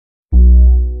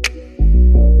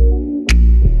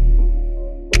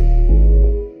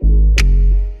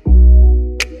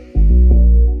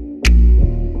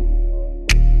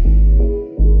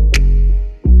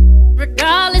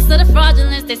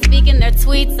they speaking their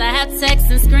tweets. I have texts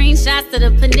and screenshots to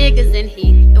the put niggas in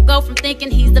heat. They'll go from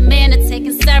thinking he's the man to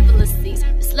taking several seats.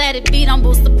 Just let it be, don't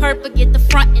boost the perp, but get the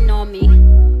frontin' on me.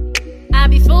 I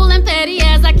be foolin' petty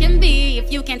as I can be.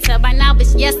 If you can't tell by now,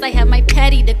 bitch, yes, I have my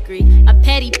petty degree, a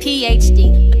petty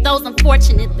PhD, but those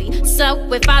unfortunately.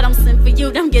 So if I don't send for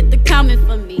you, don't get the coming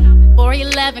for me.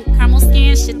 411, caramel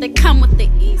skin, shit, they come with the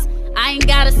ease. I ain't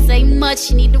gotta say much,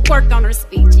 she need to work on her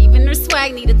speech. Even her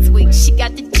swag need a tweak, she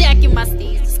got the jack in my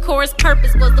steez. This chorus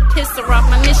purpose was to piss her off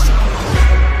my mission.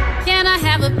 Can I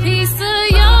have a piece of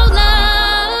your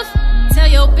love? Tell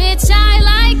your bitch I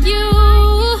like you.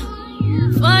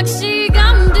 Fuck she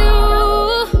gon' do?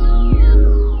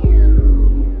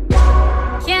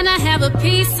 Can I have a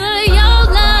piece of your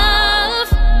love?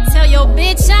 Tell your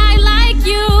bitch I like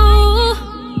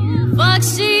you. Fuck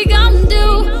she gon'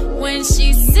 do when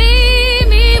she see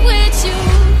me with you?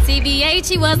 TBH,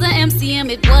 he was an MCM,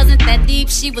 it wasn't that deep.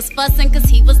 She was fussing cause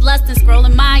he was lustin',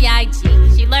 scrolling my IG.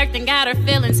 She lurked and got her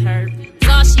feelings hurt.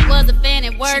 Saw she was a fan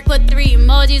at work, put 3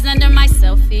 emojis under my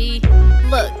selfie.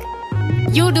 Look,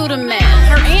 you do the math.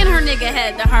 Her and her nigga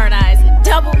had the hard eyes,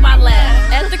 double my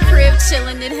laugh. At the crib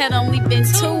chillin', it had only been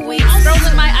 2 weeks.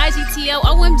 Scrolling my IGTO,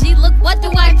 OMG, look what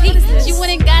do I peep. She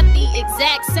went and got the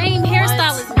exact same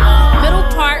hairstyle as me. Middle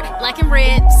part, black and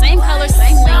red, same color,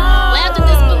 same length. Laughed at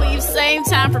disbelief, same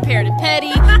time, prepared and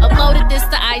petty. Uploaded this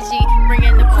to IG, bring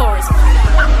in the chorus.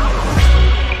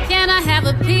 Can I have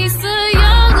a piece of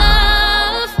your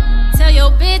love? Tell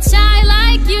your bitch I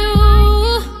like you.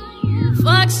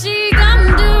 Fuck she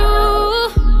gon' do?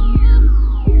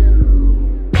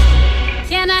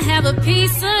 Can I have a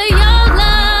piece of your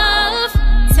love?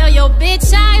 Tell your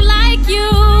bitch I like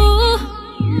you.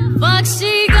 Fuck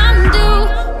she gon'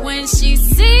 do when she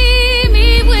see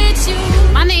me with you?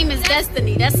 My name is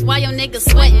Destiny, that's why your niggas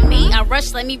sweating me. I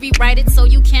rush, let me rewrite it so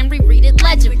you can reread it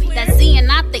legibly. That's Z and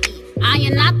not the E, I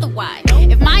and not the Y.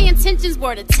 If my intentions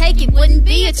were to take it, wouldn't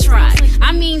be a try.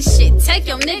 I mean shit, take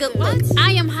your nigga looks.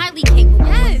 I am highly capable.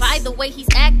 By the way he's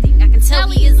acting, I can tell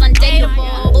he is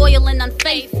undateable, loyal and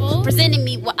unfaithful, presenting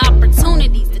me with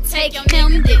opportunities to take him,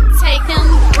 didn't take him.